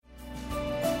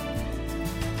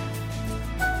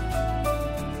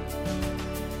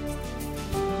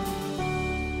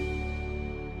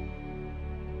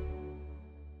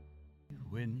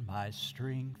my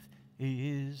strength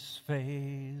is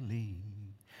failing.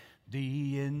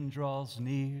 The end draws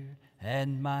near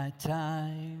and my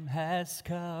time has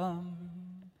come.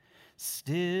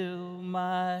 Still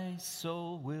my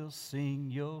soul will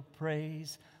sing your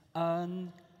praise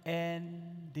unending.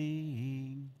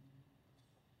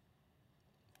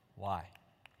 Why?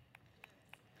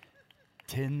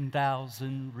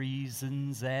 10,000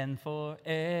 reasons and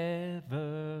forevermore.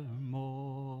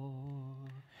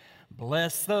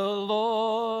 Bless the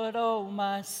Lord, oh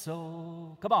my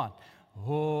soul. Come on.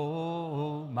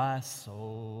 Oh, my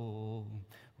soul,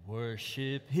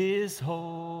 worship His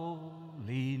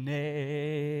holy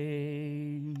name.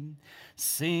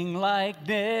 Sing like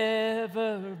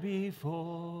never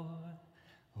before.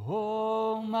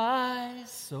 Oh, my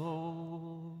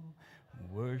soul,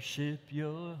 worship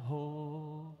your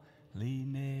holy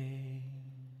name.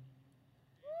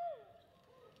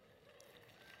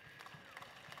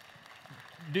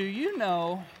 Do you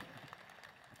know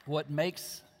what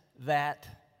makes that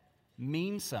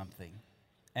mean something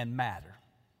and matter?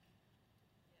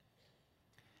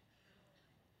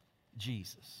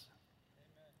 Jesus.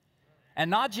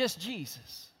 And not just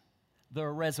Jesus, the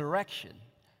resurrection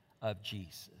of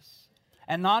Jesus.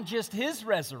 And not just His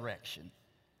resurrection,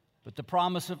 but the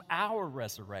promise of our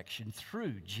resurrection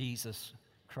through Jesus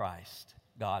Christ,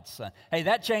 God's Son. Hey,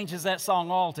 that changes that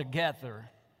song altogether.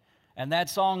 And that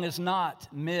song is not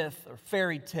myth or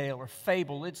fairy tale or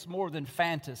fable. It's more than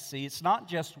fantasy. It's not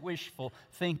just wishful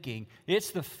thinking.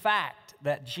 It's the fact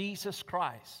that Jesus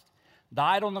Christ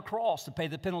died on the cross to pay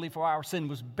the penalty for our sin,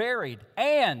 was buried,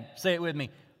 and, say it with me,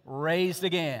 raised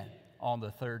again on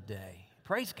the third day.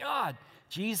 Praise God.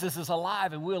 Jesus is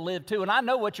alive and we'll live too. And I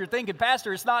know what you're thinking,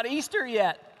 Pastor, it's not Easter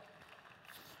yet.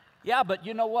 Yeah, but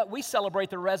you know what? We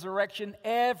celebrate the resurrection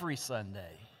every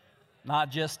Sunday.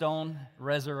 Not just on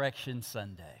Resurrection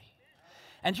Sunday.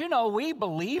 And you know, we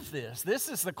believe this. This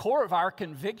is the core of our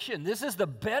conviction. This is the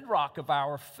bedrock of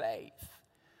our faith.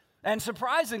 And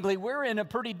surprisingly, we're in a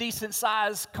pretty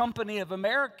decent-sized company of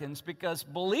Americans because,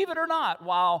 believe it or not,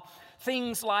 while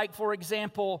things like, for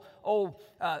example,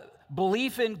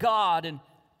 belief in God and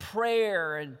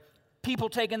prayer and people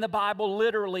taking the Bible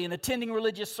literally and attending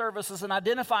religious services and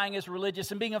identifying as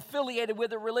religious and being affiliated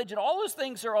with a religion, all those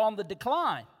things are on the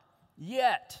decline.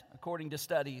 Yet, according to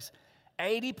studies,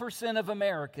 80% of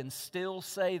Americans still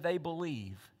say they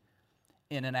believe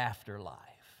in an afterlife.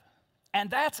 And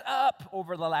that's up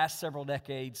over the last several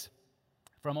decades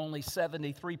from only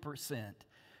 73%,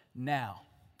 now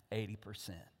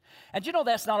 80%. And you know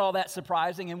that's not all that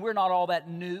surprising, and we're not all that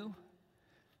new,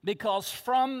 because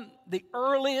from the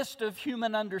earliest of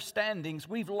human understandings,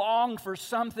 we've longed for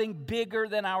something bigger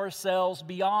than ourselves,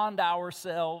 beyond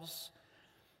ourselves,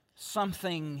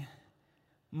 something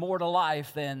more to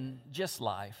life than just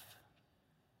life,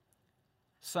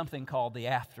 something called the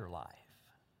afterlife.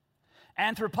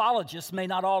 Anthropologists may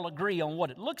not all agree on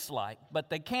what it looks like, but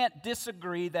they can't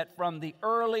disagree that from the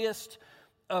earliest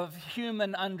of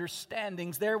human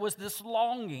understandings, there was this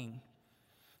longing,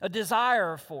 a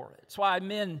desire for it. That's why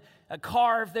men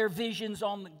carve their visions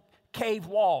on the cave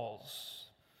walls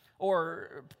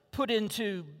or put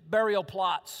into burial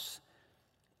plots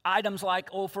items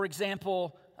like, for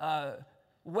example,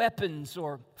 weapons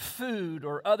or food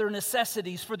or other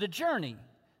necessities for the journey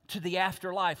to the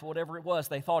afterlife, whatever it was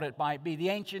they thought it might be. The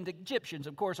ancient Egyptians,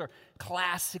 of course, are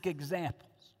classic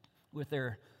examples with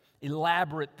their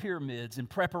elaborate pyramids in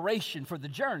preparation for the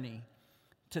journey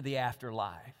to the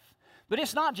afterlife. But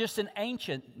it's not just an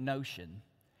ancient notion.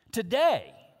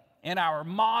 Today, in our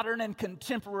modern and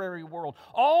contemporary world,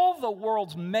 all the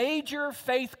world's major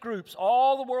faith groups,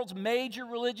 all the world's major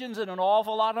religions, and an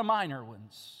awful lot of minor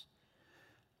ones,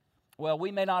 well,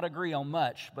 we may not agree on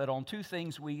much, but on two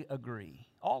things we agree,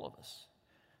 all of us.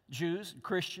 Jews,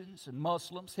 Christians, and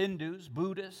Muslims, Hindus,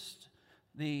 Buddhists,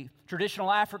 the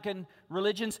traditional African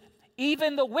religions,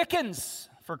 even the Wiccans,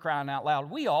 for crying out loud,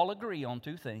 we all agree on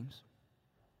two things.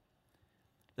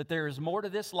 That there is more to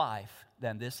this life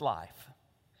than this life.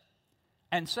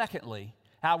 And secondly,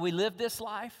 how we live this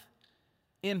life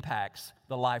impacts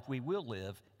the life we will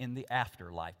live in the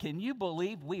afterlife. Can you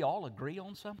believe we all agree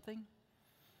on something?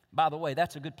 By the way,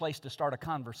 that's a good place to start a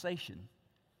conversation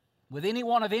with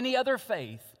anyone of any other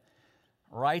faith,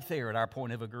 right there at our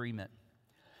point of agreement.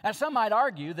 And some might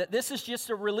argue that this is just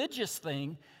a religious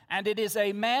thing, and it is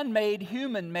a man-made,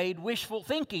 human-made, wishful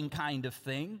thinking kind of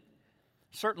thing.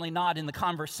 Certainly not in the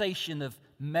conversation of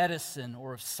medicine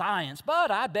or of science,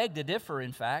 but I beg to differ,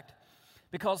 in fact,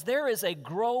 because there is a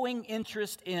growing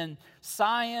interest in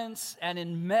science and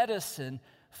in medicine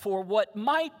for what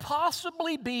might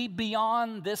possibly be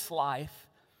beyond this life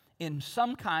in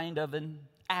some kind of an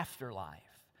afterlife.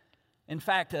 In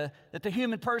fact, that the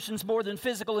human person's more than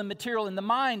physical and material, and the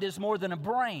mind is more than a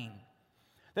brain.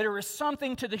 That there is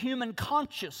something to the human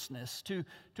consciousness, to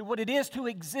what it is to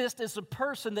exist as a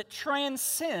person that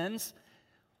transcends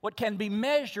what can be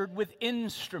measured with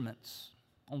instruments,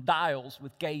 on dials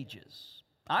with gauges.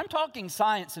 I'm talking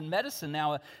science and medicine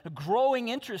now, a growing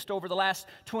interest over the last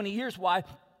 20 years. Why?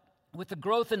 With the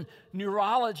growth in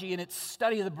neurology and its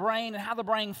study of the brain and how the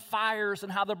brain fires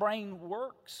and how the brain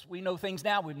works. We know things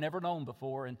now we've never known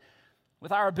before. And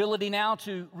with our ability now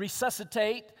to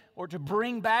resuscitate or to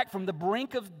bring back from the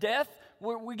brink of death,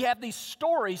 we have these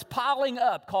stories piling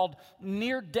up called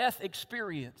near-death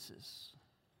experiences,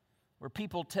 where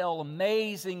people tell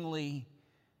amazingly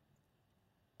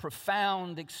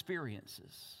profound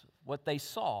experiences, what they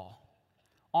saw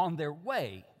on their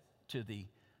way to the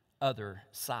other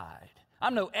side.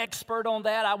 I'm no expert on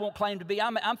that. I won't claim to be.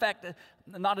 I'm in fact,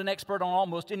 not an expert on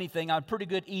almost anything. I'm a pretty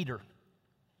good eater.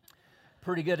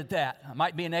 Pretty good at that. I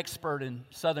might be an expert in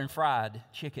Southern fried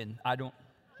chicken. I don't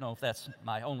know if that's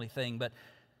my only thing. But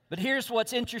here's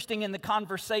what's interesting in the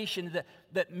conversation,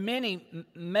 that many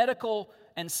medical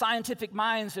and scientific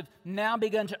minds have now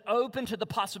begun to open to the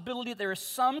possibility that there is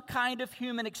some kind of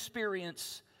human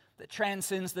experience that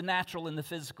transcends the natural and the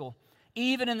physical.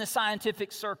 Even in the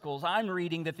scientific circles, I'm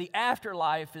reading that the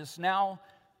afterlife is now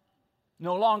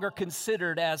no longer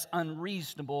considered as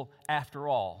unreasonable after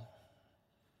all,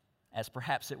 as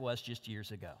perhaps it was just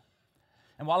years ago.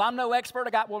 And while I'm no expert, I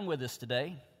got one with us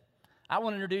today. I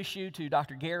want to introduce you to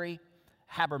Dr. Gary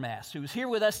Habermas, who is here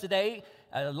with us today,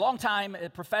 a longtime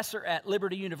professor at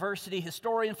Liberty University,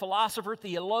 historian, philosopher,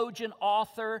 theologian,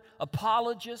 author,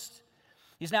 apologist.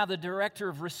 He's now the director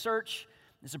of research.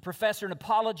 He's a professor in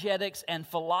apologetics and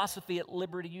philosophy at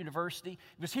Liberty University.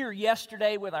 He was here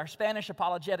yesterday with our Spanish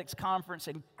Apologetics Conference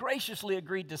and graciously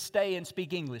agreed to stay and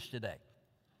speak English today,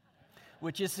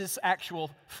 which is his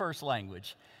actual first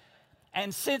language.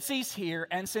 And since he's here,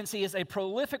 and since he is a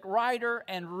prolific writer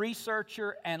and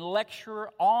researcher and lecturer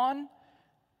on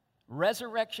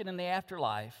resurrection and the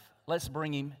afterlife, let's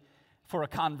bring him for a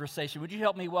conversation. Would you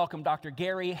help me welcome Dr.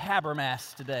 Gary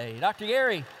Habermas today? Dr.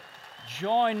 Gary,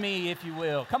 join me, if you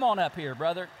will. Come on up here,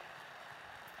 brother.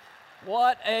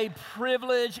 What a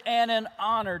privilege and an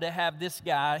honor to have this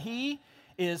guy. He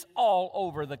is all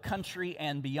over the country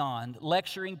and beyond,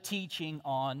 lecturing, teaching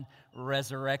on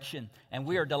resurrection. And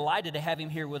we are delighted to have him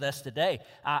here with us today.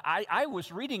 I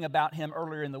was reading about him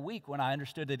earlier in the week when I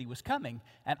understood that he was coming,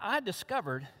 and I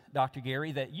discovered, Dr.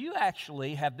 Gary, that you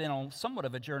actually have been on somewhat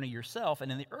of a journey yourself,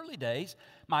 and in the early days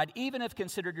might even have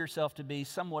considered yourself to be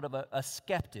somewhat of a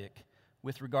skeptic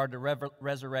with regard to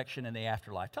resurrection and the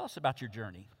afterlife. Tell us about your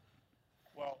journey.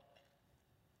 Well,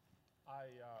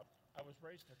 I was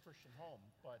raised in a Christian home,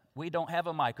 but... We don't have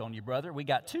a mic on you, brother. We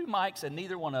got two mics, and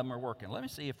neither one of them are working. Let me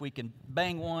see if we can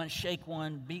bang one, shake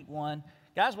one, beat one.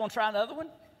 Guys, want to try another one?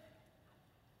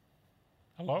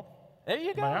 Hello? There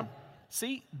you go. Ma'am?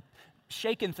 See,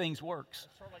 shaking things works.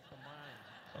 It's sort of like the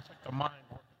mind. It's like the mind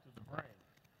working through the brain.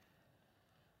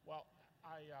 Well,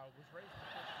 I was raised in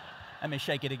a Christian home. Let me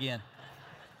shake it again.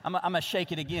 I'm going to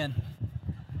shake it again.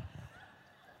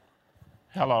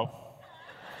 Hello.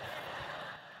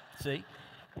 See?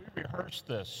 We rehearsed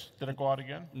this. Did it go out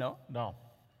again? No. No.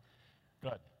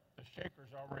 Good. The shaker's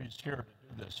always here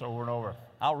to do this over and over.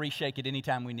 I'll reshake it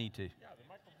anytime we need to. Yeah, the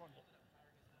microphone.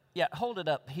 Yeah, hold it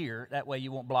up here. That way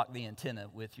you won't block the antenna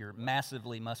with your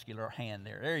massively muscular hand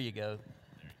there. There you go.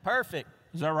 Perfect.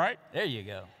 Is that right? There you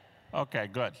go. Okay,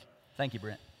 good. Thank you,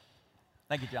 Brent.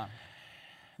 Thank you, John.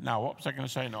 Now, what was I going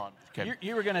to say? No, I'm just kidding.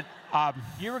 You were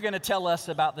going to tell us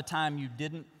about the time you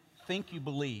didn't think you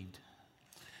believed.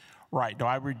 Right. No,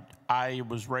 I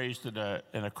was raised in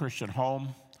a Christian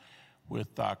home with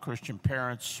Christian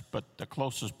parents, but the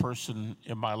closest person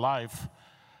in my life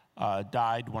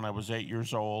died when I was 8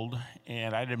 years old,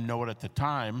 and I didn't know it at the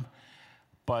time,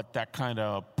 but that kind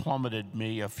of plummeted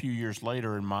me a few years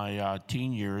later in my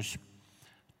teen years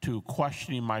to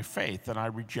questioning my faith, and I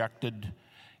rejected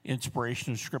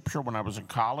inspiration of Scripture when I was in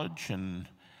college, and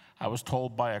I was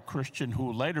told by a Christian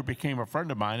who later became a friend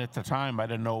of mine. At the time, I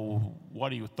didn't know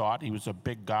what he thought. He was a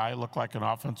big guy, looked like an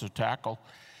offensive tackle.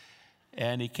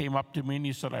 And he came up to me and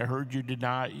he said, I heard you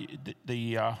deny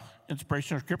the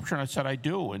inspiration of Scripture. And I said, I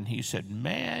do. And he said,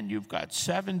 man, you've got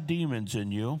 7 demons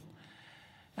in you.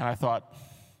 And I thought,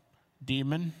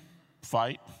 demon,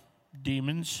 fight,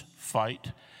 demons,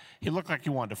 fight. He looked like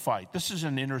he wanted to fight. This is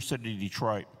in inner city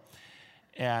Detroit.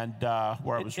 And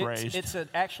where I was raised.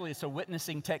 Actually, it's a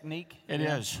witnessing technique. It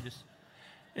is.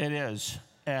 It is.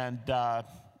 And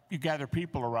you gather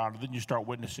people around, and then you start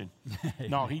witnessing.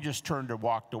 No, he just turned and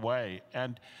walked away.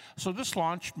 And so this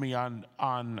launched me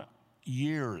on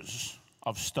years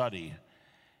of study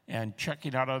and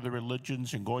checking out other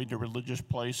religions and going to religious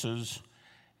places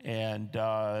and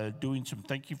doing some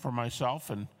thinking for myself.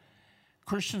 And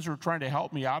Christians were trying to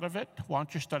help me out of it. Why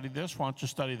don't you study this? Why don't you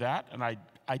study that? And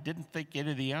I didn't think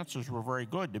any of the answers were very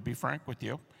good, to be frank with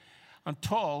you,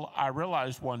 until I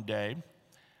realized one day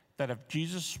that if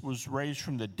Jesus was raised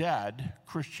from the dead,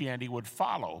 Christianity would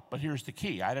follow. But here's the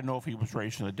key. I didn't know if he was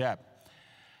raised from the dead.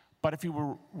 But if he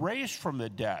were raised from the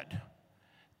dead,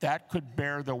 that could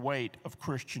bear the weight of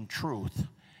Christian truth.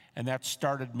 And that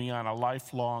started me on a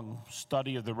lifelong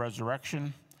study of the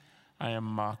resurrection. I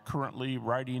am currently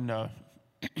writing a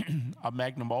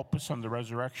magnum opus on the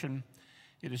resurrection.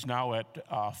 It is now at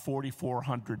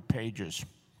 4,400 pages.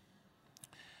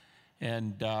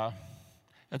 And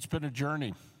it's been a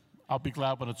journey. I'll be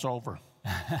glad when it's over.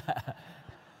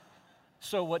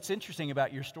 So what's interesting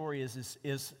about your story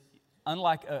is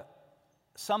unlike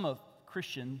some of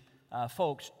Christian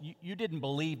folks, you didn't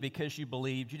believe because you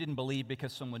believed. You didn't believe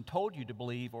because someone told you to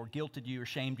believe or guilted you or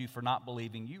shamed you for not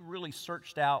believing. You really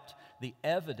searched out the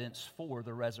evidence for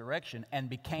the resurrection and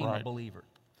became a believer.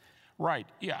 Right.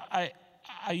 Yeah.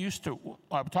 I used to,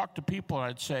 I would talk to people and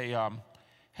I'd say,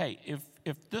 hey,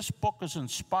 if this book is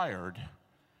inspired,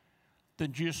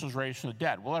 then Jesus was raised from the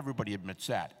dead. Well, everybody admits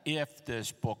that, if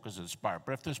this book is inspired.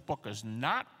 But if this book is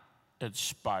not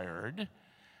inspired,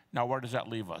 now where does that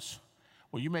leave us?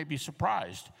 Well, you may be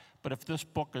surprised, but if this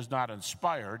book is not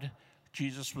inspired,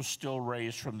 Jesus was still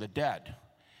raised from the dead.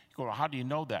 You go, well, how do you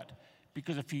know that?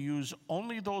 Because if you use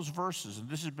only those verses, and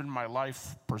this has been my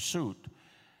life pursuit,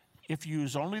 if you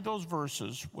use only those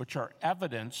verses which are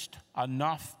evidenced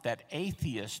enough that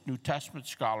atheist New Testament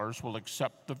scholars will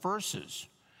accept the verses,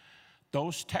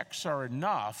 those texts are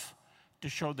enough to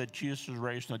show that Jesus was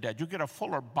raised from the dead. You get a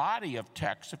fuller body of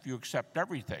text if you accept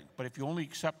everything, but if you only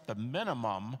accept the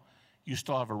minimum, you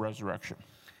still have a resurrection.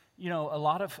 You know, a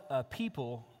lot of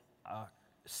people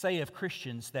say of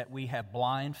Christians that we have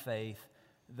blind faith,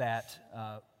 that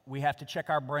we have to check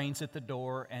our brains at the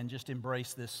door and just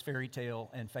embrace this fairy tale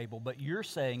and fable. But you're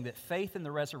saying that faith in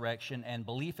the resurrection and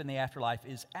belief in the afterlife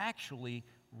is actually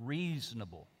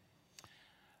reasonable.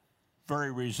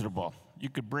 Very reasonable. You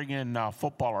could bring in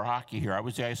football or hockey here. I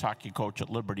was the ice hockey coach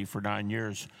at Liberty for 9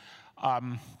 years.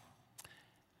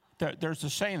 There's a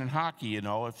saying in hockey, you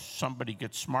know, if somebody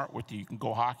gets smart with you, you can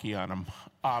go hockey on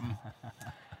them.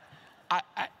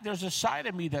 There's a side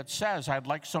of me that says I'd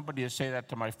like somebody to say that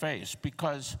to my face,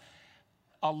 because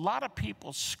a lot of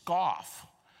people scoff.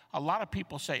 A lot of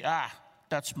people say,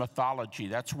 that's mythology,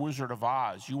 that's Wizard of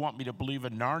Oz. You want me to believe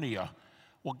in Narnia?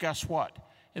 Well, guess what?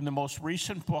 In the most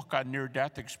recent book on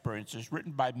near-death experiences,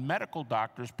 written by medical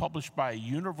doctors, published by a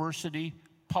university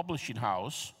publishing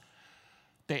house,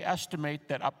 they estimate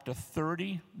that up to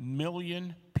 30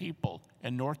 million people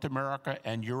in North America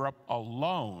and Europe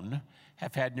alone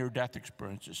have had near-death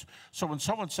experiences. So when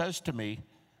someone says to me,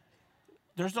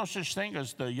 there's no such thing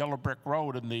as the Yellow Brick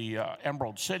Road in the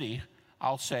Emerald City,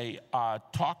 I'll say,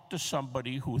 talk to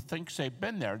somebody who thinks they've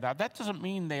been there. Now, that doesn't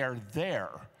mean they are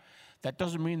there. That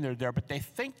doesn't mean they're there, but they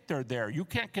think they're there. You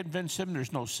can't convince them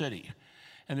there's no city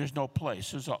and there's no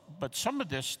place. But some of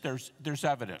this, there's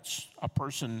evidence. A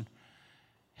person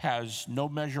has no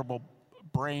measurable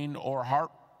brain or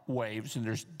heart waves, and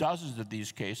there's dozens of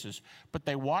these cases, but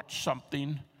they watch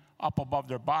something up above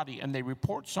their body and they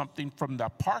report something from the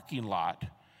parking lot,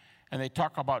 and they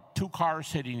talk about two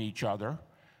cars hitting each other.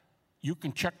 You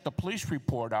can check the police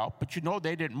report out, but you know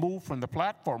they didn't move from the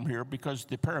platform here because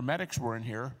the paramedics were in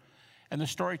here, and the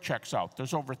story checks out.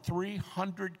 There's over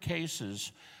 300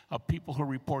 cases of people who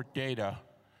report data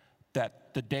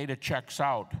that the data checks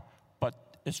out,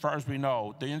 but as far as we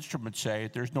know, the instruments say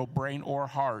there's no brain or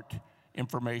heart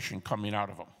information coming out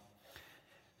of them.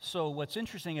 So what's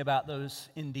interesting about those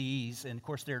NDEs, and of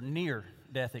course they're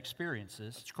near-death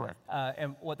experiences. That's correct.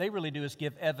 And what they really do is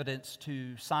give evidence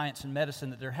to science and medicine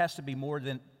that there has to be more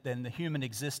than the human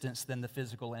existence than the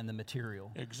physical and the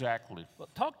material. Exactly. Well,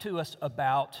 talk to us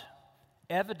about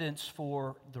evidence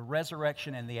for the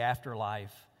resurrection and the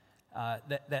afterlife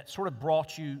that sort of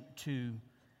brought you to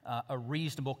a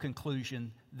reasonable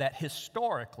conclusion that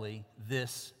historically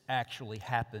this actually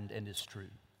happened and is true.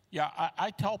 Yeah,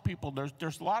 I tell people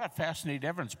there's a lot of fascinating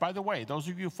evidence. By the way, those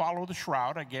of you who follow the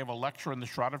Shroud, I gave a lecture on the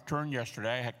Shroud of Turin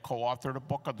yesterday. I had co-authored a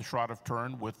book on the Shroud of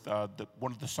Turin with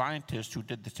one of the scientists who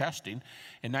did the testing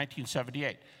in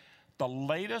 1978. The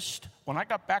latest, when I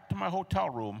got back to my hotel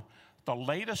room, the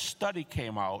latest study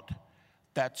came out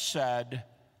that said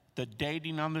the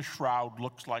dating on the Shroud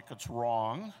looks like it's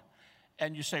wrong,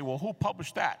 And you say, well, who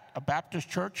published that? A Baptist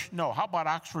church? No. How about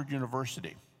Oxford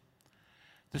University?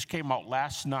 This came out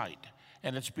last night,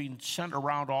 and it's being sent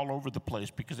around all over the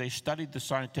place because they studied the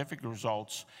scientific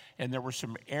results, and there were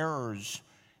some errors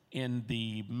in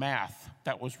the math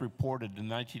that was reported in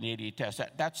the 1988 test.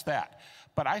 That's that.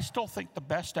 But I still think the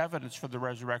best evidence for the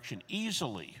resurrection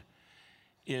easily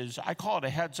is, I call it a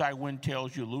heads I win,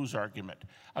 tails you lose argument.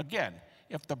 Again,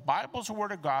 if the Bible's the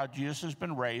Word of God, Jesus has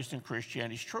been raised, and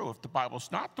Christianity's true. If the Bible's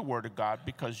not the Word of God,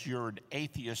 because you're an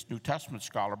atheist New Testament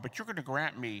scholar, but you're going to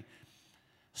grant me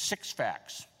 6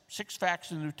 facts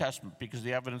in the New Testament because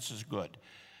the evidence is good.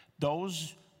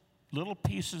 Those little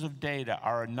pieces of data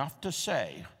are enough to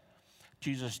say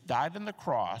Jesus died on the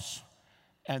cross,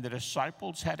 and the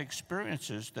disciples had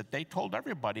experiences that they told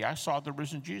everybody, I saw the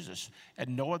risen Jesus,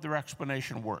 and no other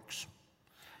explanation works.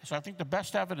 So I think the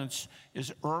best evidence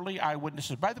is early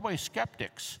eyewitnesses. By the way,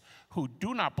 skeptics who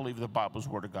do not believe the Bible is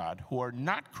the Word of God, who are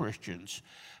not Christians,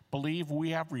 believe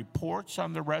we have reports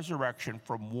on the resurrection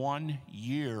from 1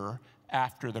 year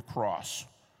after the cross,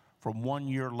 from 1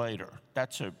 year later.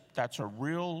 That's a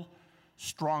real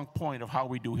strong point of how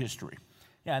we do history.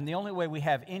 Yeah, and the only way we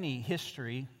have any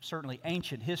history, certainly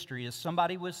ancient history, is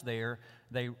somebody was there,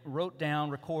 they wrote down,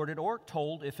 recorded, or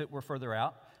told, if it were further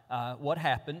out, what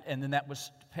happened, and then that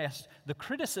was passed. The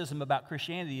criticism about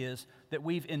Christianity is that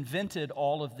we've invented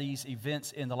all of these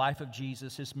events in the life of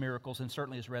Jesus, his miracles, and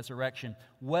certainly his resurrection,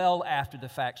 well after the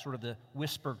fact, sort of the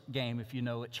whisper game, if you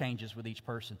know, it changes with each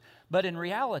person. But in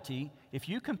reality, if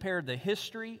you compare the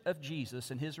history of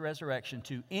Jesus and his resurrection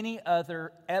to any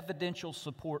other evidential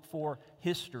support for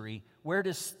history, where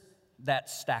does that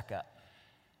stack up?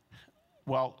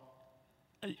 Well,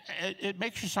 it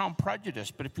makes you sound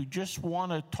prejudiced, but if you just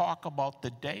want to talk about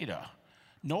the data,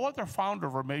 no other founder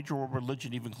of a major world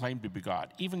religion even claimed to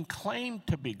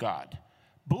be God,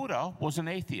 Buddha was an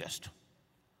atheist.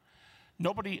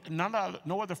 No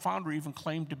other founder even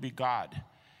claimed to be God.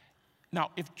 Now,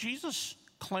 if Jesus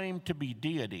claimed to be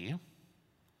deity,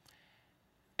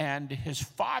 and his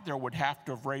father would have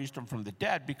to have raised him from the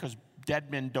dead, because dead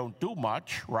men don't do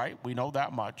much, right? We know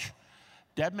that much.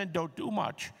 Dead men don't do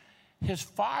much. His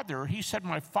father, he said,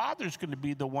 my father's going to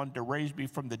be the one to raise me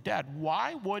from the dead.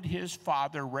 Why would his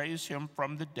father raise him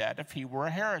from the dead if he were a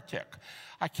heretic?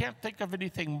 I can't think of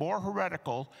anything more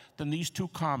heretical than these 2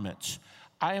 comments.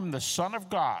 I am the Son of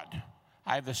God.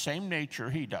 I have the same nature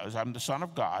he does. I'm the Son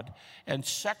of God. And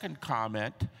second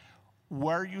comment,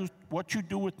 what you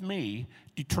do with me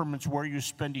determines where you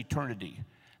spend eternity.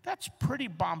 That's pretty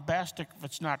bombastic if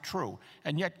it's not true.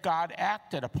 And yet God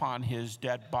acted upon his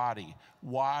dead body.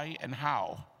 Why and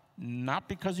how? Not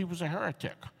because he was a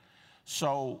heretic.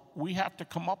 So we have to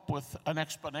come up with an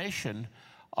explanation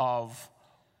of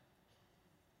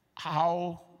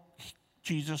how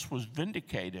Jesus was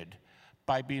vindicated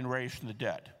by being raised from the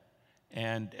dead.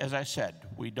 And as I said,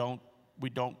 we don't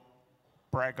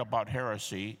brag about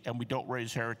heresy, and we don't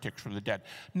raise heretics from the dead.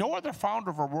 No other founder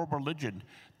of a world religion,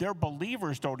 their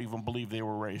believers don't even believe they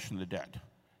were raised from the dead.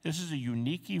 This is a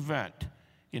unique event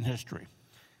in history.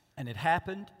 And it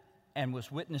happened and was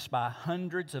witnessed by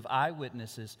hundreds of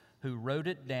eyewitnesses who wrote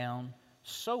it down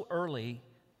so early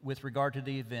with regard to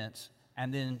the events,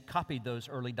 and then copied those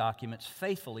early documents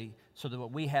faithfully, so that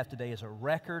what we have today is a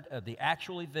record of the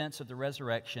actual events of the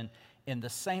resurrection in the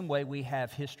same way we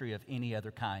have history of any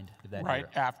other kind of that right era.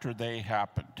 After they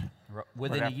happened.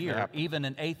 Within a year, even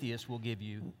an atheist will give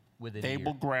you within a year. They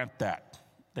will grant that.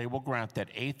 They will grant that.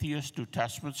 Atheist New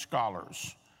Testament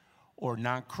scholars or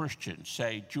non-Christians,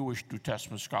 say Jewish New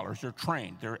Testament scholars, they're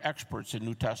trained, they're experts in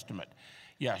New Testament.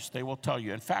 Yes, they will tell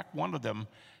you. In fact, one of them,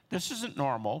 this isn't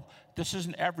normal, this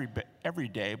isn't every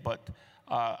day, but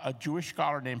a Jewish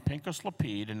scholar named Pinchas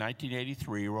Lapid in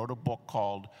 1983 wrote a book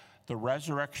called The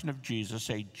Resurrection of Jesus,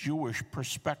 a Jewish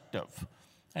Perspective.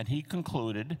 And he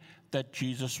concluded that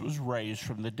Jesus was raised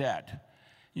from the dead.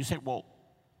 You say, well,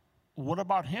 what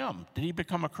about him? Did he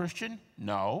become a Christian?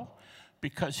 No,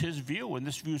 because his view, and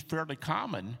this view is fairly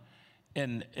common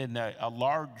in a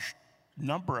large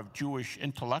number of Jewish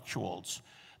intellectuals,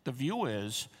 the view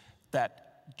is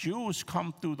that Jews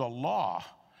come through the law,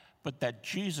 but that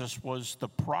Jesus was the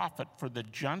prophet for the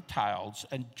Gentiles,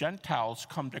 and Gentiles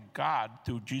come to God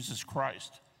through Jesus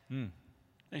Christ.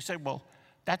 They say, well,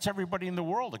 that's everybody in the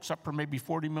world except for maybe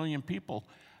 40 million people.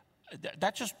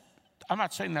 That's just, I'm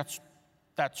not saying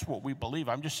that's what we believe.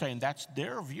 I'm just saying that's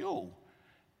their view,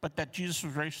 but that Jesus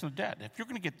was raised from the dead. If you're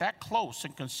going to get that close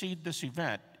and concede this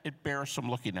event, it bears some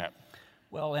looking at.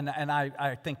 Well, and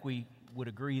I think we would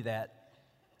agree that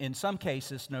in some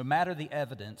cases, no matter the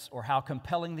evidence or how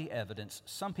compelling the evidence,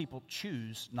 some people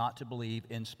choose not to believe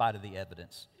in spite of the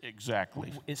evidence.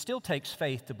 Exactly. It still takes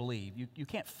faith to believe. You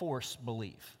can't force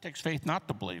belief. It takes faith not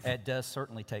to believe. It does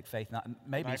certainly take faith.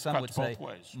 Maybe Knife some cuts would say both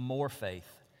ways. more faith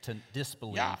to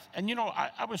disbelieve. Yeah, and you know,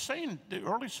 I was saying the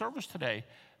early service today,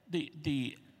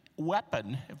 the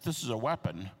weapon, if this is a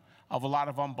weapon, of a lot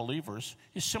of unbelievers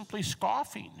is simply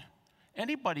scoffing.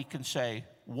 Anybody can say,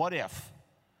 what if?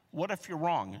 What if you're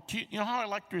wrong? You know how I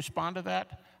like to respond to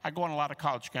that? I go on a lot of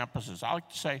college campuses. I like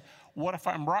to say, what if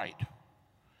I'm right?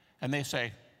 And they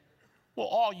say, well,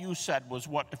 all you said was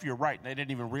what if you're right. And they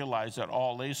didn't even realize that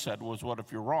all they said was what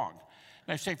if you're wrong.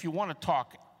 And I say, if you want to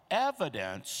talk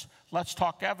evidence, let's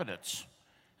talk evidence.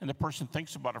 And the person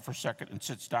thinks about it for a second and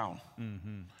sits down.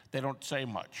 Mm-hmm. They don't say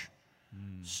much.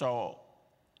 So,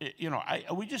 you know,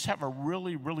 we just have a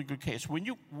really, really good case. When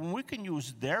we can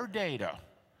use their data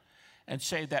and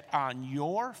say that on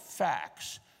your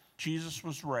facts, Jesus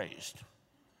was raised,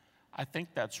 I think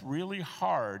that's really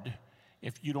hard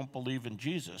if you don't believe in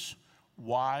Jesus.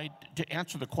 Why, to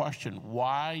answer the question,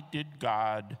 why did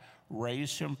God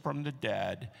raise him from the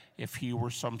dead if he were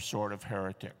some sort of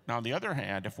heretic? Now, on the other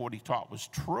hand, if what he taught was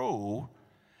true,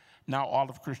 now all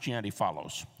of Christianity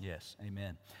follows. Yes,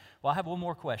 amen. Well, I have one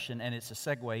more question, and it's a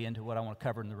segue into what I want to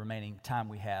cover in the remaining time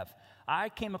we have. I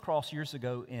came across years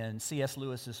ago in C.S.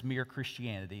 Lewis's Mere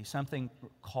Christianity something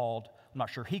called, I'm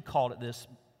not sure he called it this,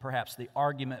 perhaps the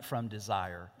argument from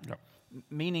desire, Yep.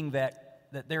 Meaning that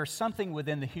there's something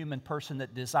within the human person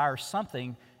that desires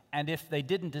something, and if they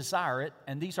didn't desire it,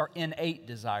 and these are innate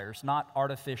desires, not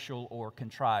artificial or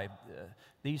contrived,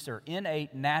 these are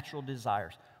innate, natural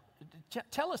desires.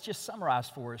 Tell us, just summarize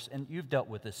for us, and you've dealt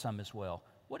with this some as well.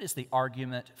 What is the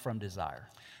argument from desire?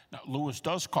 Now, Lewis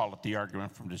does call it the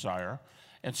argument from desire,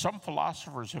 and some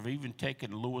philosophers have even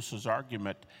taken Lewis's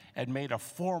argument and made a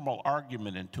formal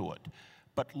argument into it.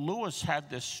 But Lewis had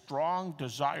this strong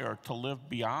desire to live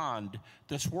beyond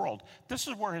this world. This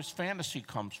is where his fantasy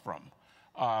comes from.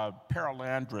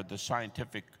 Paralandra, the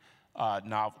scientific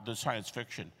novel, the science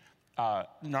fiction,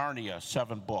 Narnia,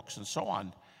 7 books, and so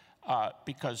on,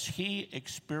 because he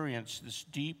experienced this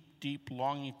deep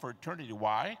longing for eternity.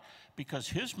 Why? Because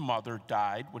his mother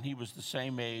died when he was the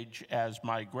same age as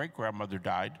my great-grandmother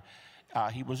died.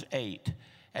 He was 8.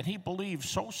 And he believed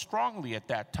so strongly at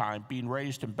that time, being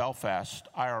raised in Belfast,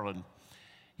 Ireland,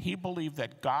 he believed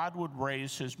that God would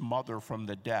raise his mother from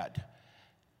the dead.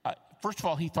 First of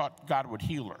all, he thought God would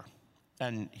heal her,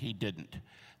 and he didn't.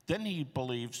 Then he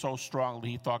believed so strongly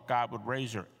he thought God would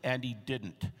raise her, and he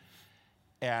didn't.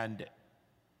 And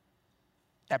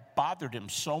that bothered him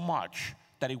so much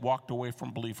that he walked away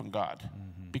from belief in God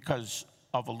because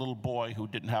of a little boy who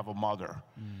didn't have a mother.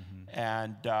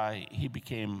 And he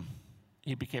became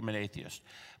an atheist.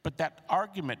 But that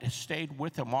argument has stayed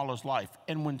with him all his life.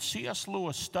 And when C.S.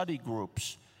 Lewis study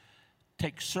groups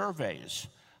take surveys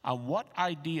on what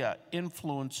idea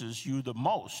influences you the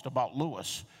most about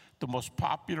Lewis, the most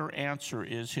popular answer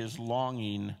is his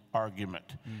longing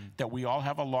argument, that we all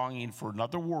have a longing for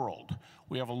another world.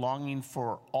 We have a longing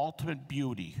for ultimate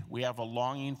beauty. We have a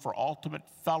longing for ultimate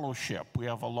fellowship. We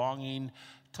have a longing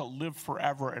to live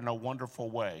forever in a wonderful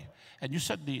way. And you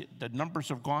said the numbers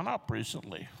have gone up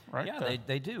recently, right? Yeah,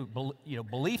 they do.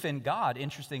 Belief in God,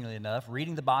 interestingly enough,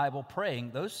 reading the Bible,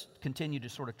 praying, those continue to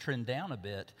sort of trend down a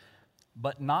bit,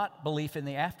 but not belief in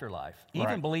the afterlife. Even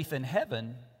Right. belief in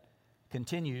heaven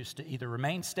continues to either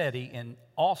remain steady in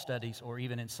all studies or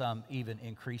even in some, even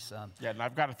increase some. Yeah, and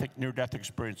I've got to think near-death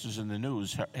experiences in the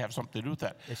news have something to do with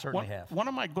that. They certainly have. One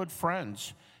of my good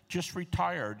friends just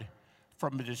retired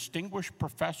from a distinguished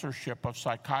professorship of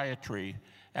psychiatry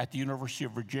at the University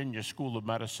of Virginia School of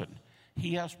Medicine.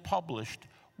 He has published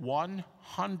over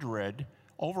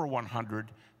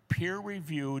 100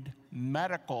 peer-reviewed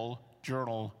medical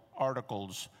journal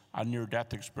articles on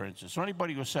near-death experiences. So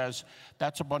anybody who says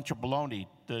that's a bunch of baloney,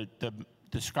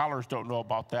 the scholars don't know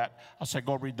about that, I'll say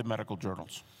go read the medical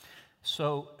journals.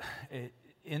 So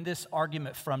in this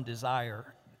argument from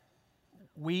desire,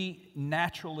 we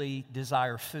naturally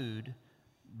desire food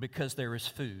because there is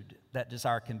food. That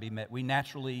desire can be met. We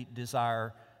naturally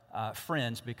desire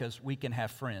friends because we can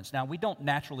have friends. Now, we don't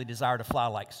naturally desire to fly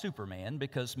like Superman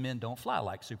because men don't fly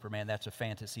like Superman. That's a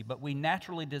fantasy. But we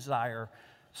naturally desire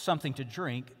something to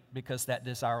drink because that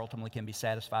desire ultimately can be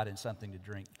satisfied in something to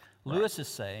drink. Right. Lewis is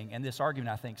saying, and this argument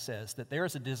I think says, that there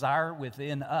is a desire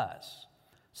within us,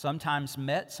 sometimes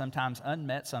met, sometimes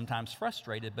unmet, sometimes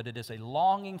frustrated, but it is a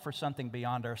longing for something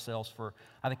beyond ourselves, for,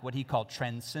 I think, what he called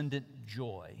transcendent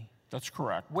joy. That's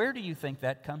correct. Where do you think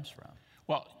that comes from?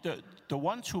 Well, the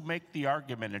ones who make the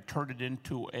argument and turn it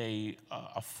into a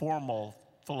formal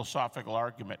philosophical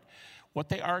argument. What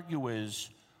they argue is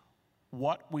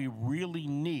what we really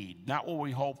need, not what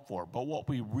we hope for, but what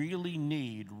we really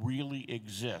need really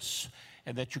exists.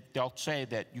 And that they'll say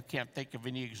that you can't think of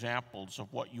any examples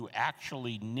of what you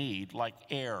actually need, like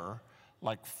air,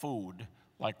 like food,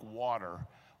 like water.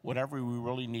 Whatever we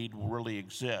really need really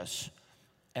exists.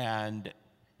 And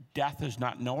death is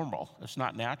not normal. It's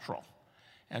not natural.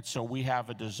 And so we have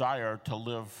a desire to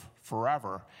live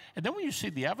forever. And then when you see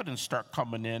the evidence start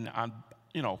coming in on,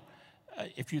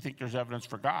 if you think there's evidence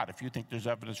for God, if you think there's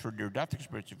evidence for near-death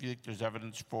experience, if you think there's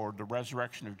evidence for the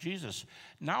resurrection of Jesus,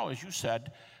 now, as you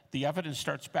said, the evidence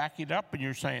starts backing it up, and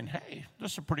you're saying, hey,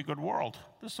 this is a pretty good world.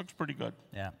 This looks pretty good.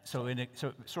 Yeah, so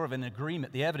sort of an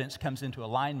agreement. The evidence comes into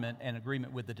alignment and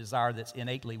agreement with the desire that's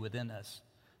innately within us.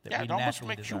 That it almost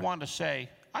makes you want to say,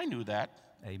 I knew that.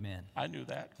 Amen. I knew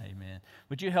that. Amen.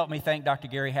 Would you help me thank Dr.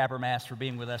 Gary Habermas for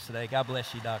being with us today? God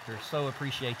bless you, Doctor. So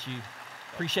appreciate you.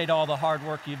 Appreciate all the hard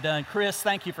work you've done. Chris,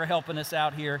 thank you for helping us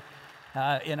out here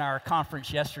in our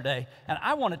conference yesterday. And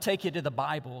I want to take you to the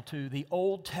Bible, to the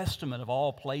Old Testament of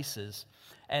all places,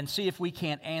 and see if we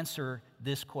can't answer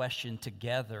this question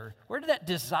together. Where did that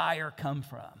desire come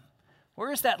from?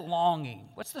 Where is that longing?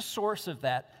 What's the source of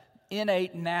that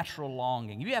innate natural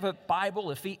longing? You have a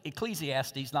Bible,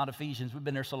 Ecclesiastes, not Ephesians. We've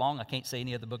been there so long, I can't say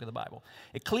any other book of the Bible.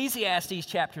 Ecclesiastes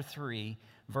chapter 3,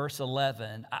 verse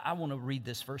 11. I want to read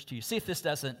this verse to you. See if this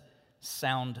doesn't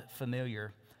sound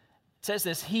familiar. It says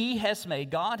this,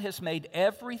 God has made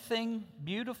everything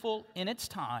beautiful in its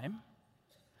time.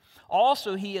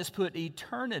 Also, He has put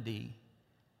eternity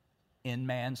in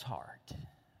man's heart.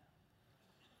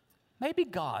 Maybe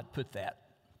God put that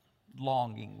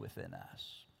longing within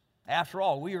us. After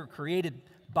all, we were created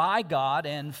by God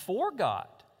and for God.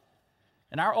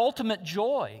 And our ultimate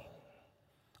joy,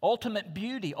 ultimate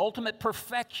beauty, ultimate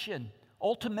perfection,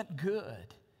 ultimate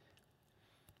good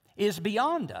is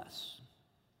beyond us.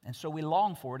 And so we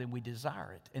long for it and we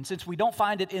desire it. And since we don't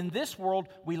find it in this world,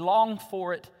 we long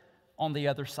for it on the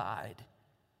other side,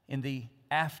 in the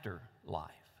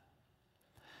afterlife.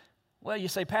 Well, you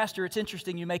say, Pastor, it's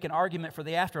interesting you make an argument for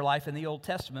the afterlife in the Old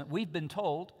Testament. We've been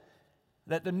told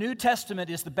that the New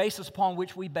Testament is the basis upon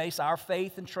which we base our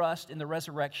faith and trust in the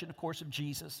resurrection, of course, of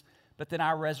Jesus, but then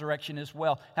our resurrection as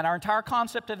well. And our entire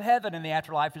concept of heaven and the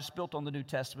afterlife is built on the New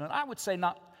Testament. I would say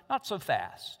not so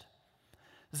fast.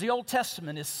 The Old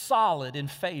Testament is solid in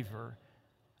favor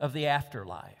of the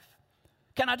afterlife.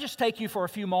 Can I just take you for a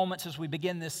few moments as we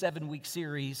begin this 7-week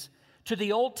series to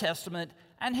the Old Testament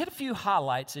and hit a few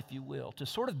highlights, if you will, to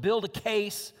sort of build a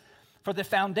case for the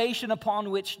foundation upon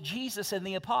which Jesus and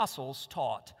the apostles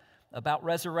taught about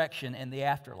resurrection and the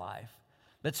afterlife.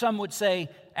 But some would say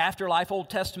afterlife, Old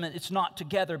Testament, it's not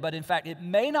together, but in fact it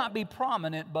may not be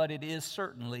prominent, but it is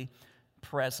certainly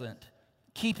present.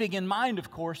 Keeping in mind, of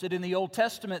course, that in the Old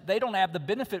Testament, they don't have the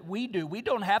benefit we do. We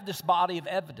don't have this body of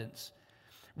evidence.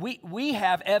 We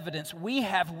have evidence. We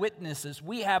have witnesses.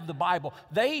 We have the Bible.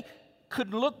 They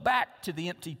couldn't look back to the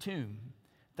empty tomb.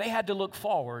 They had to look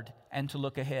forward and to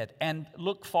look ahead. And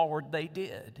look forward they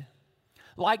did.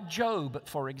 Like Job,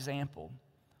 for example.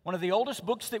 One of the oldest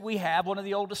books that we have, one of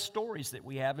the oldest stories that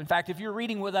we have. In fact, if you're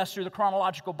reading with us through the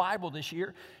chronological Bible this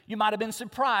year, you might have been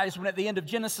surprised when at the end of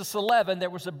Genesis 11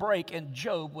 there was a break and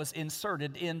Job was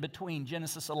inserted in between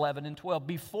Genesis 11 and 12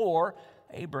 before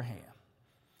Abraham.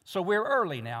 So we're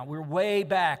early now. We're way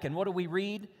back. And what do we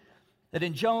read? That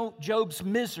in Job's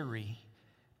misery,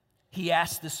 he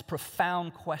asked this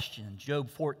profound question, Job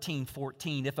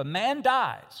 14:14. If a man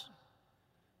dies,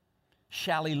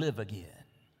 shall he live again?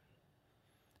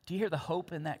 Do you hear the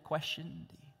hope in that question?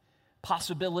 The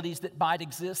possibilities that might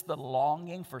exist, the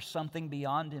longing for something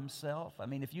beyond himself. I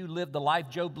mean, if you lived the life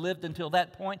Job lived until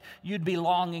that point, you'd be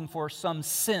longing for some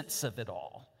sense of it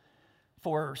all,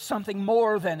 for something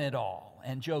more than it all.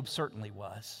 And Job certainly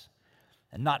was.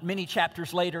 And not many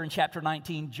chapters later, in chapter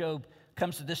 19, Job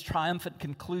comes to this triumphant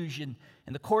conclusion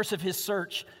in the course of his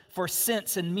search for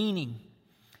sense and meaning.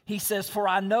 He says, "For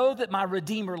I know that my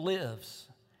Redeemer lives,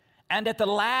 and at the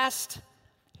last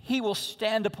he will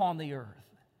stand upon the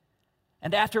earth.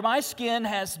 And after my skin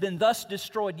has been thus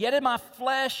destroyed, yet in my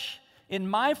flesh,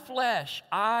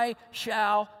 I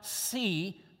shall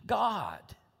see God,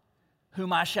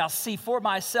 whom I shall see for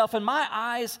myself, and my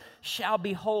eyes shall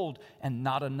behold, and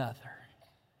not another."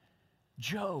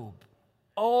 Job,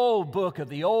 old book of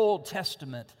the Old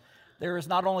Testament, there is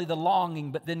not only the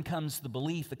longing, but then comes the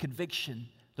belief, the conviction,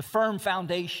 the firm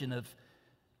foundation of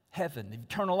heaven,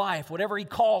 eternal life, whatever he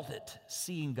called it,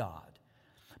 seeing God.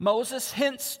 Moses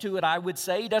hints to it, I would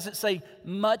say. He doesn't say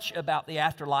much about the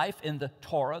afterlife in the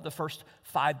Torah, the first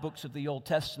 5 books of the Old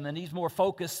Testament. He's more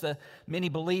focused, many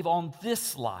believe, on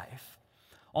this life,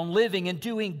 on living and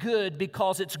doing good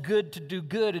because it's good to do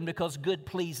good and because good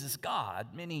pleases God.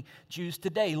 Many Jews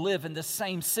today live in the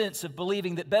same sense of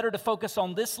believing that better to focus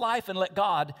on this life and let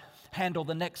God handle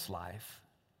the next life.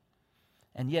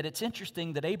 And yet it's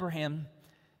interesting that Abraham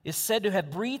is said to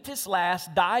have breathed his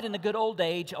last, died in a good old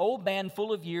age, old man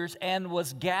full of years, and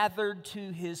was gathered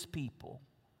to his people.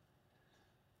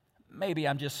 Maybe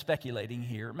I'm just speculating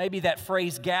here. Maybe that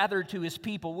phrase, gathered to his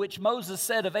people, which Moses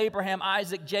said of Abraham,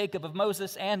 Isaac, Jacob, of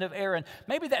Moses, and of Aaron,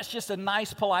 maybe that's just a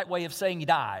nice, polite way of saying he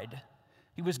died.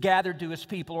 He was gathered to his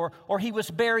people, or he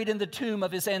was buried in the tomb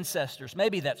of his ancestors.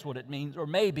 Maybe that's what it means, or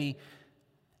maybe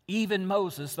even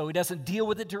Moses, though he doesn't deal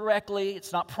with it directly,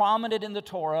 it's not prominent in the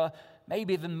Torah,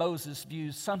 maybe even Moses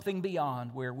views something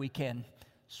beyond where we can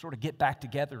sort of get back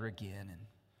together again and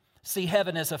see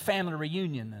heaven as a family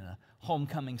reunion and a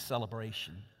homecoming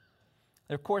celebration.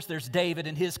 Of course, there's David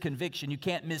and his conviction. You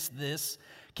can't miss this.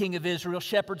 King of Israel,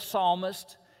 shepherd,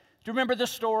 psalmist. Do you remember the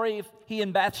story of he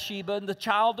and Bathsheba, and the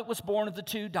child that was born of the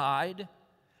two died?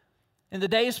 In the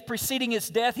days preceding his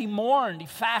death, he mourned, he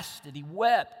fasted, he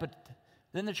wept, but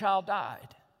then the child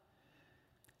died.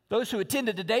 Those who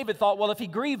attended to David thought, well, if he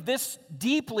grieved this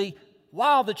deeply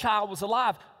while the child was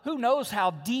alive, who knows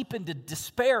how deep into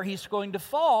despair he's going to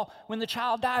fall when the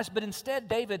child dies. But instead,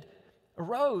 David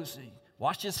arose, he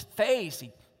washed his face,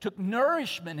 he took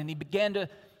nourishment, and he began to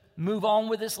move on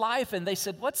with his life. And they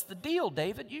said, what's the deal,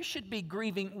 David? You should be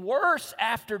grieving worse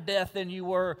after death than you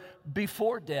were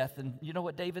before death. And you know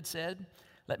what David said?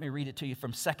 Let me read it to you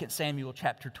from 2 Samuel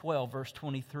chapter 12, verse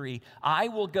 23. I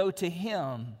will go to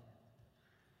him.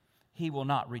 He will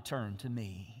not return to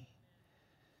me.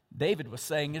 David was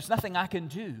saying, there's nothing I can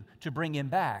do to bring him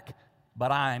back,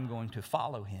 but I'm going to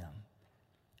follow him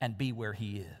and be where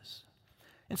he is.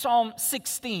 In Psalm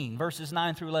 16, verses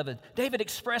 9 through 11, David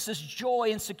expresses joy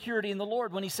and security in the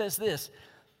Lord when he says this,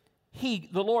 He,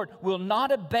 the Lord, will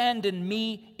not abandon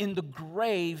me in the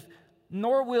grave,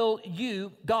 nor will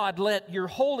you, God, let your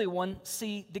Holy One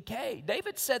see decay.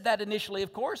 David said that initially,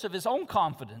 of course, of his own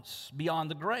confidence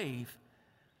beyond the grave.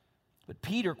 But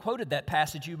Peter quoted that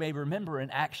passage, you may remember, in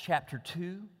Acts chapter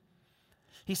 2.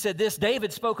 He said this,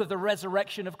 David spoke of the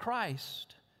resurrection of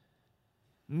Christ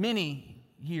many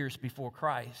years before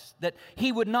Christ, that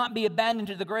he would not be abandoned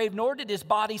to the grave, nor did his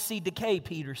body see decay,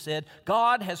 Peter said.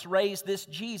 God has raised this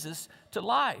Jesus to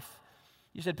life.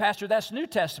 You said, Pastor, that's New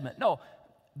Testament. No,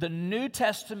 the New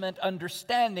Testament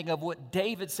understanding of what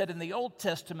David said in the Old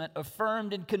Testament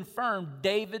affirmed and confirmed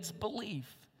David's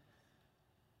belief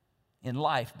in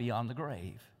life beyond the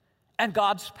grave and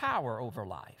God's power over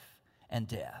life and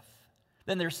death.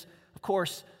 Then there's, of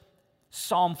course,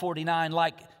 Psalm 49,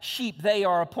 like sheep they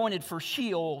are appointed for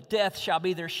Sheol, death shall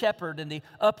be their shepherd, and the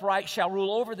upright shall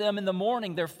rule over them in the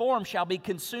morning. Their form shall be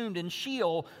consumed in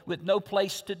Sheol with no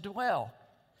place to dwell.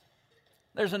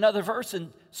 There's another verse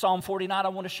in Psalm 49 I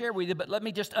want to share with you, but let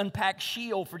me just unpack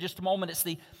Sheol for just a moment. It's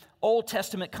the Old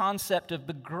Testament concept of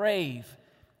the grave,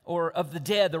 or of the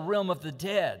dead, the realm of the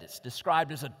dead. It's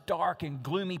described as a dark and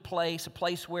gloomy place, a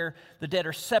place where the dead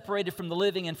are separated from the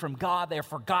living and from God. They are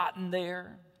forgotten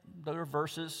there. There are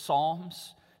verses,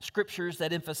 psalms, scriptures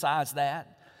that emphasize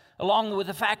that, along with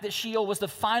the fact that Sheol was the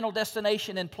final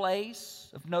destination and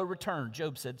place of no return.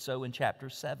 Job said so in chapter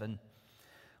 7.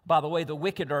 By the way, the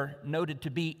wicked are noted to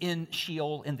be in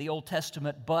Sheol in the Old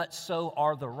Testament, but so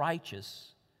are the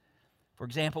righteous. For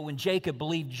example, when Jacob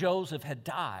believed Joseph had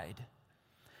died,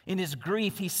 in his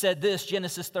grief, he said this,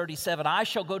 Genesis 37, I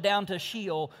shall go down to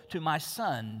Sheol to my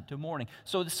son to mourning.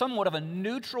 So it's somewhat of a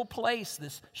neutral place,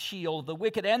 this Sheol, the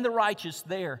wicked and the righteous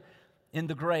there in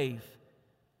the grave.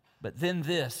 But then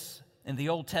this, in the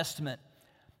Old Testament,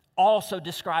 also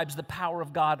describes the power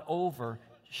of God over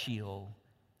Sheol.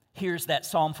 Here's that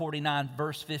Psalm 49,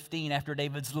 verse 15. After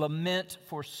David's lament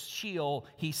for Sheol,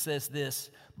 he says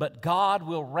this, but God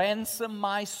will ransom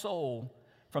my soul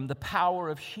from the power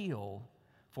of Sheol,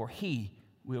 for he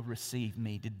will receive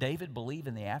me. Did David believe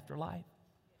in the afterlife?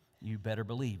 You better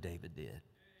believe David did.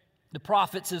 The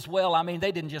prophets as well, I mean,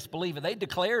 they didn't just believe it, they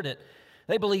declared it.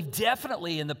 They believed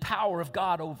definitely in the power of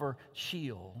God over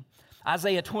Sheol.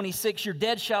 Isaiah 26, your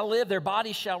dead shall live, their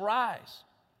bodies shall rise.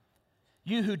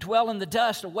 You who dwell in the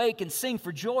dust, awake and sing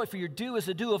for joy, for your dew is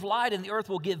a dew of light, and the earth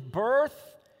will give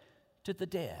birth to the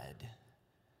dead.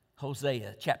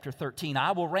 Hosea chapter 13,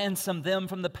 I will ransom them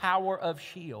from the power of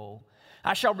Sheol.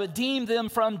 I shall redeem them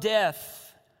from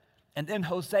death. And then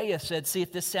Hosea said, see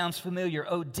if this sounds familiar.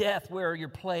 O death, where are your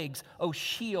plagues? O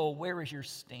Sheol, where is your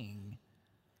sting?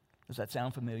 Does that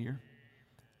sound familiar?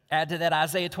 Add to that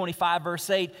Isaiah 25, verse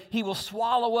 8, He will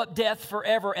swallow up death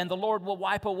forever, and the Lord will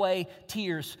wipe away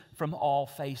tears from all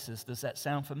faces. Does that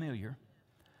sound familiar?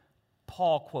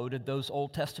 Paul quoted those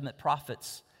Old Testament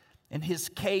prophets in his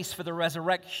case for the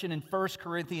resurrection in 1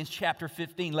 Corinthians chapter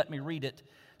 15. Let me read it,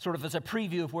 sort of as a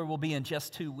preview of where we'll be in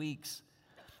just 2 weeks.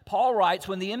 Paul writes,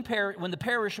 when the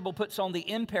perishable puts on the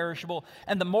imperishable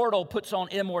and the mortal puts on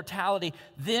immortality,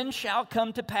 then shall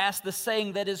come to pass the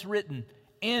saying that is written,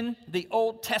 in the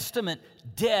Old Testament,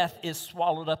 death is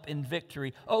swallowed up in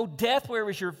victory. O death, where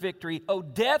is your victory? O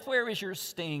death, where is your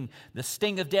sting? The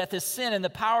sting of death is sin, and the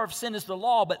power of sin is the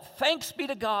law. But thanks be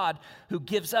to God who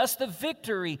gives us the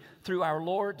victory through our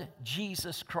Lord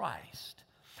Jesus Christ.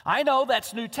 I know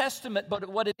that's New Testament, but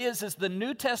what it is the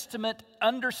New Testament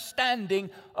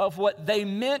understanding of what they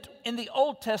meant in the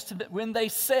Old Testament when they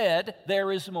said,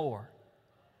 there is more.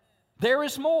 There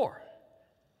is more.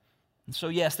 And so,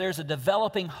 yes, there's a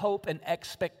developing hope and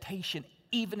expectation,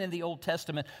 even in the Old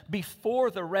Testament, before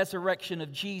the resurrection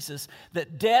of Jesus,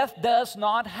 that death does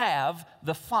not have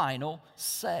the final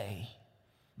say.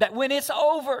 That when it's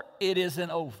over, it isn't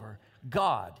over.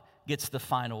 God gets the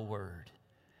final word.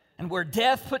 And where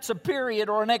death puts a period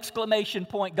or an exclamation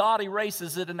point, God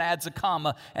erases it and adds a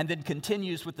comma and then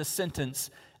continues with the sentence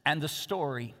and the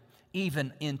story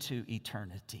even into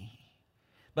eternity.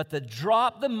 But the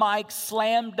drop the mic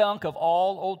slam dunk of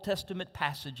all Old Testament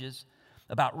passages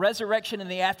about resurrection and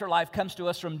the afterlife comes to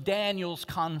us from Daniel's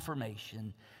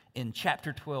confirmation in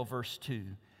chapter 12, verse 2.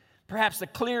 Perhaps the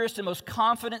clearest and most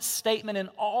confident statement in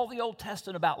all the Old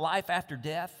Testament about life after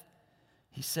death.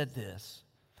 He said this,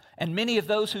 and many of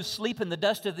those who sleep in the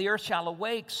dust of the earth shall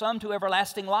awake, some to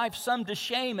everlasting life, some to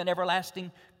shame and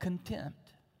everlasting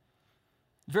contempt.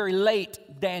 Very late,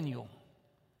 Daniel,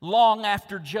 long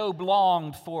after Job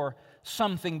longed for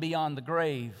something beyond the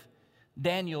grave,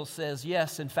 Daniel says,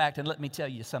 yes, in fact, and let me tell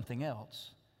you something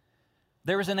else.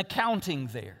 There is an accounting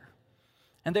there,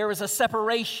 and there is a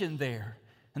separation there,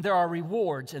 and there are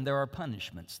rewards and there are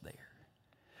punishments there,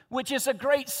 which is a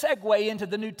great segue into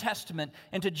the New Testament,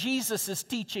 into Jesus'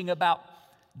 teaching about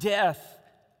death,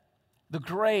 the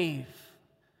grave,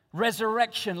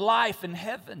 resurrection, life, and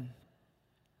heaven.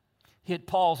 Hit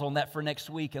pause on that for next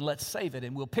week and let's save it.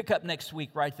 And we'll pick up next week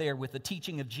right there with the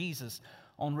teaching of Jesus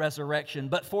on resurrection.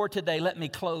 But for today, let me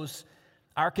close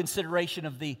our consideration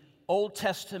of the Old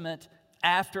Testament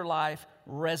afterlife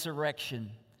resurrection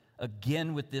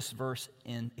again with this verse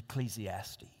in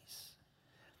Ecclesiastes.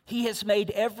 He has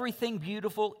made everything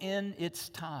beautiful in its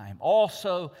time.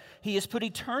 Also, He has put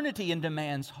eternity into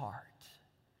man's heart.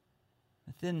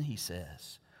 But then He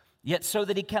says, yet so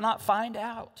that he cannot find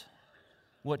out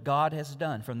what God has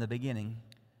done from the beginning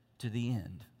to the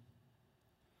end.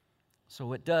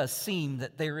 So it does seem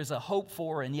that there is a hope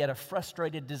for and yet a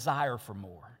frustrated desire for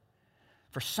more,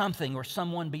 for something or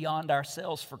someone beyond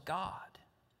ourselves, for God.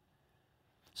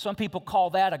 Some people call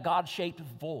that a God-shaped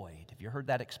void. Have you heard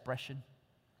that expression?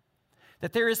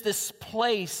 That there is this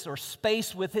place or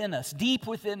space within us, deep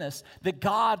within us, that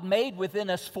God made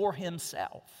within us for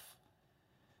Himself.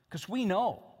 Because we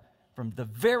know from the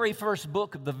very first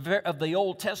book of the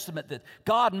Old Testament that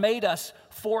God made us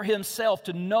for Himself,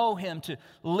 to know Him, to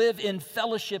live in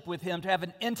fellowship with Him, to have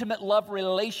an intimate love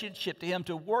relationship to Him,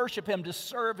 to worship Him, to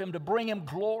serve Him, to bring Him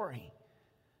glory,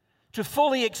 to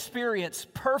fully experience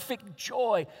perfect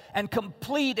joy and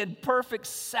complete and perfect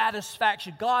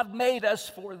satisfaction. God made us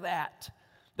for that.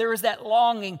 There is that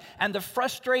longing, and the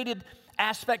frustrated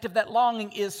aspect of that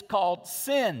longing is called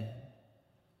sin,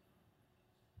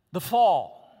 the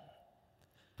fall.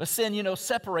 But sin,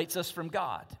 separates us from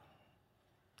God.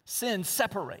 Sin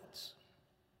separates.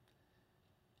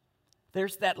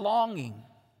 There's that longing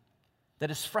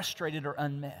that is frustrated or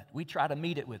unmet. We try to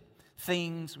meet it with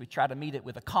things. We try to meet it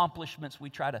with accomplishments. We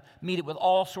try to meet it with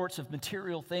all sorts of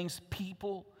material things,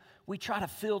 people. We try to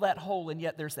fill that hole, and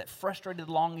yet there's that frustrated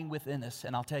longing within us.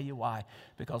 And I'll tell you why.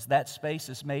 Because that space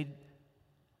is made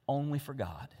only for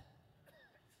God.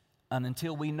 And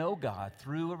until we know God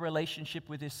through a relationship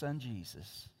with His Son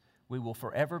Jesus, we will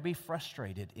forever be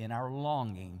frustrated in our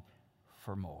longing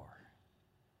for more.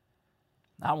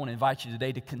 I want to invite you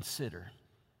today to consider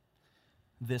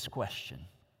this question.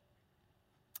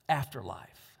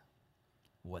 Afterlife,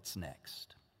 what's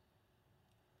next?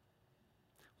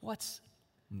 What's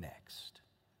next?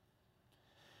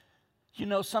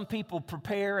 Some people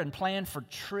prepare and plan for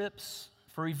trips,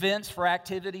 for events, for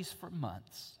activities for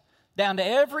months, down to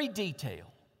every detail.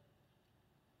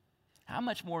 How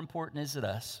much more important is it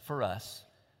for us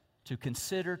to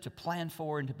consider, to plan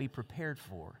for, and to be prepared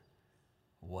for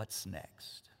what's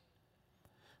next?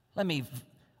 Let me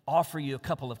offer you a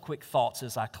couple of quick thoughts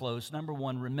as I close. Number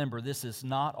one, remember, this is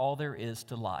not all there is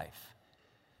to life.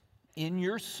 In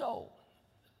your soul,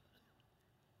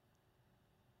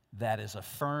 that is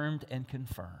affirmed and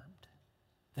confirmed,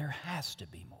 there has to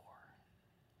be more.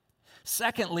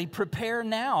 Secondly, prepare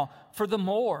now for the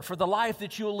more, for the life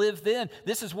that you'll live then.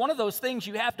 This is one of those things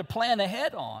you have to plan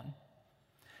ahead on.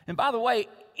 And by the way,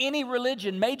 any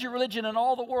religion, major religion in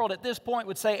all the world at this point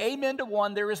would say amen to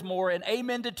one, there is more, and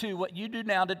amen to two. What you do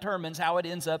now determines how it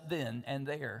ends up then and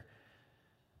there.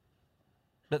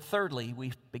 But thirdly,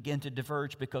 we begin to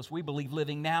diverge because we believe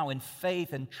living now in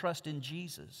faith and trust in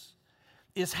Jesus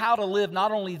is how to live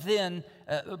not only then,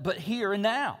 but here and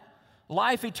now.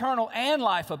 Life eternal and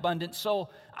life abundant. So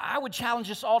I would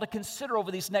challenge us all to consider over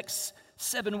these next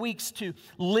 7 weeks to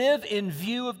live in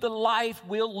view of the life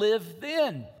we'll live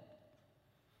then.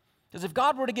 Because if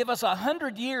God were to give us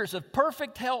 100 years of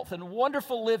perfect health and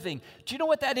wonderful living, do you know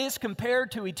what that is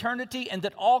compared to eternity and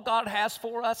that all God has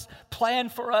for us,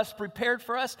 planned for us, prepared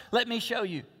for us? Let me show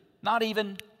you. Not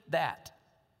even that.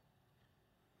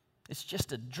 It's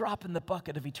just a drop in the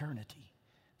bucket of eternity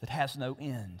that has no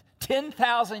end.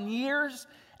 10,000 years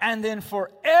and then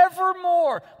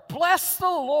forevermore. Bless the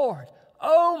Lord,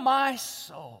 oh my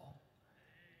soul.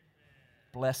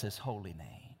 Bless His holy name.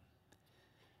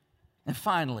 And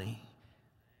finally,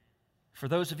 for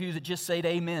those of you that just said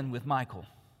amen with Michael,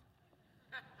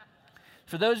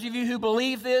 for those of you who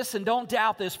believe this and don't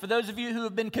doubt this, for those of you who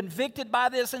have been convicted by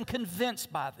this and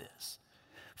convinced by this,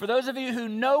 for those of you who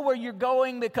know where you're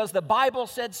going because the Bible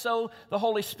said so, the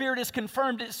Holy Spirit has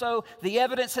confirmed it so, the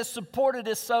evidence has supported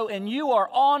it so, and you are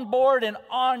on board and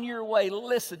on your way,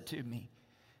 listen to me.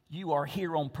 You are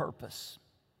here on purpose.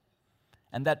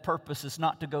 And that purpose is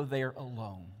not to go there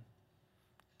alone.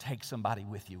 Take somebody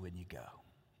with you when you go.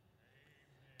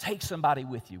 Take somebody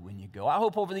with you when you go. I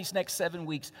hope over these next 7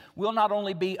 weeks, we'll not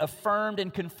only be affirmed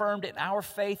and confirmed in our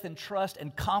faith and trust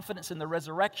and confidence in the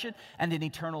resurrection and in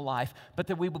eternal life, but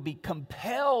that we will be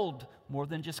compelled, more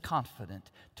than just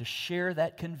confident, to share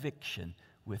that conviction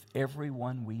with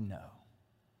everyone we know.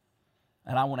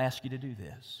 And I want to ask you to do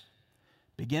this.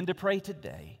 Begin to pray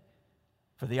today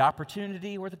for the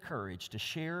opportunity or the courage to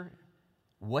share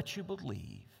what you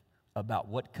believe about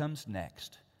what comes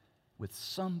next with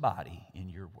somebody in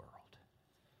your world.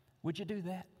 Would you do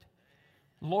that?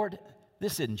 Lord,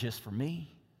 this isn't just for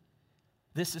me.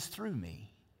 This is through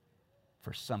me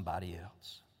for somebody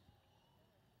else.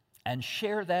 And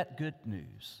share that good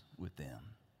news with them.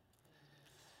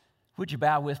 Would you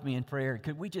bow with me in prayer?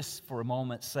 Could we just for a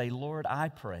moment say, Lord, I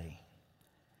pray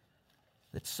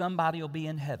that somebody will be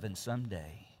in heaven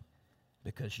someday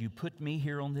because you put me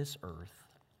here on this earth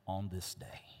on this day.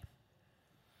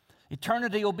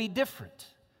 Eternity will be different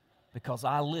because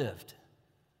I lived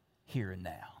here and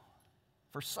now.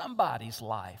 For somebody's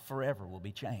life forever will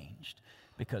be changed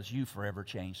because you forever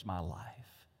changed my life.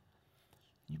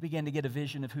 You begin to get a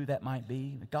vision of who that might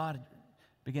be. God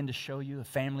begin to show you a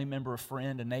family member, a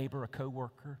friend, a neighbor, a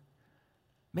coworker.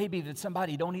 Maybe that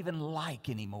somebody you don't even like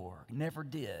anymore, never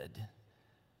did.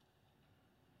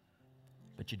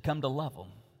 But you'd come to love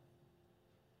them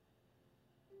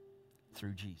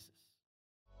through Jesus.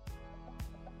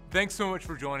 Thanks so much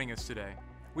for joining us today.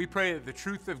 We pray that the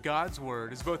truth of God's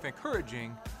Word is both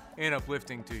encouraging and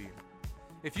uplifting to you.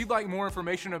 If you'd like more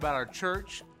information about our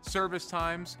church, service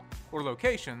times, or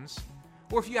locations,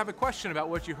 or if you have a question about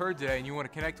what you heard today and you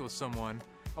want to connect with someone,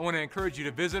 I want to encourage you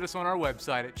to visit us on our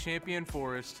website at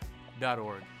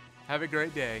championforest.org. Have a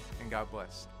great day, and God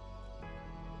bless.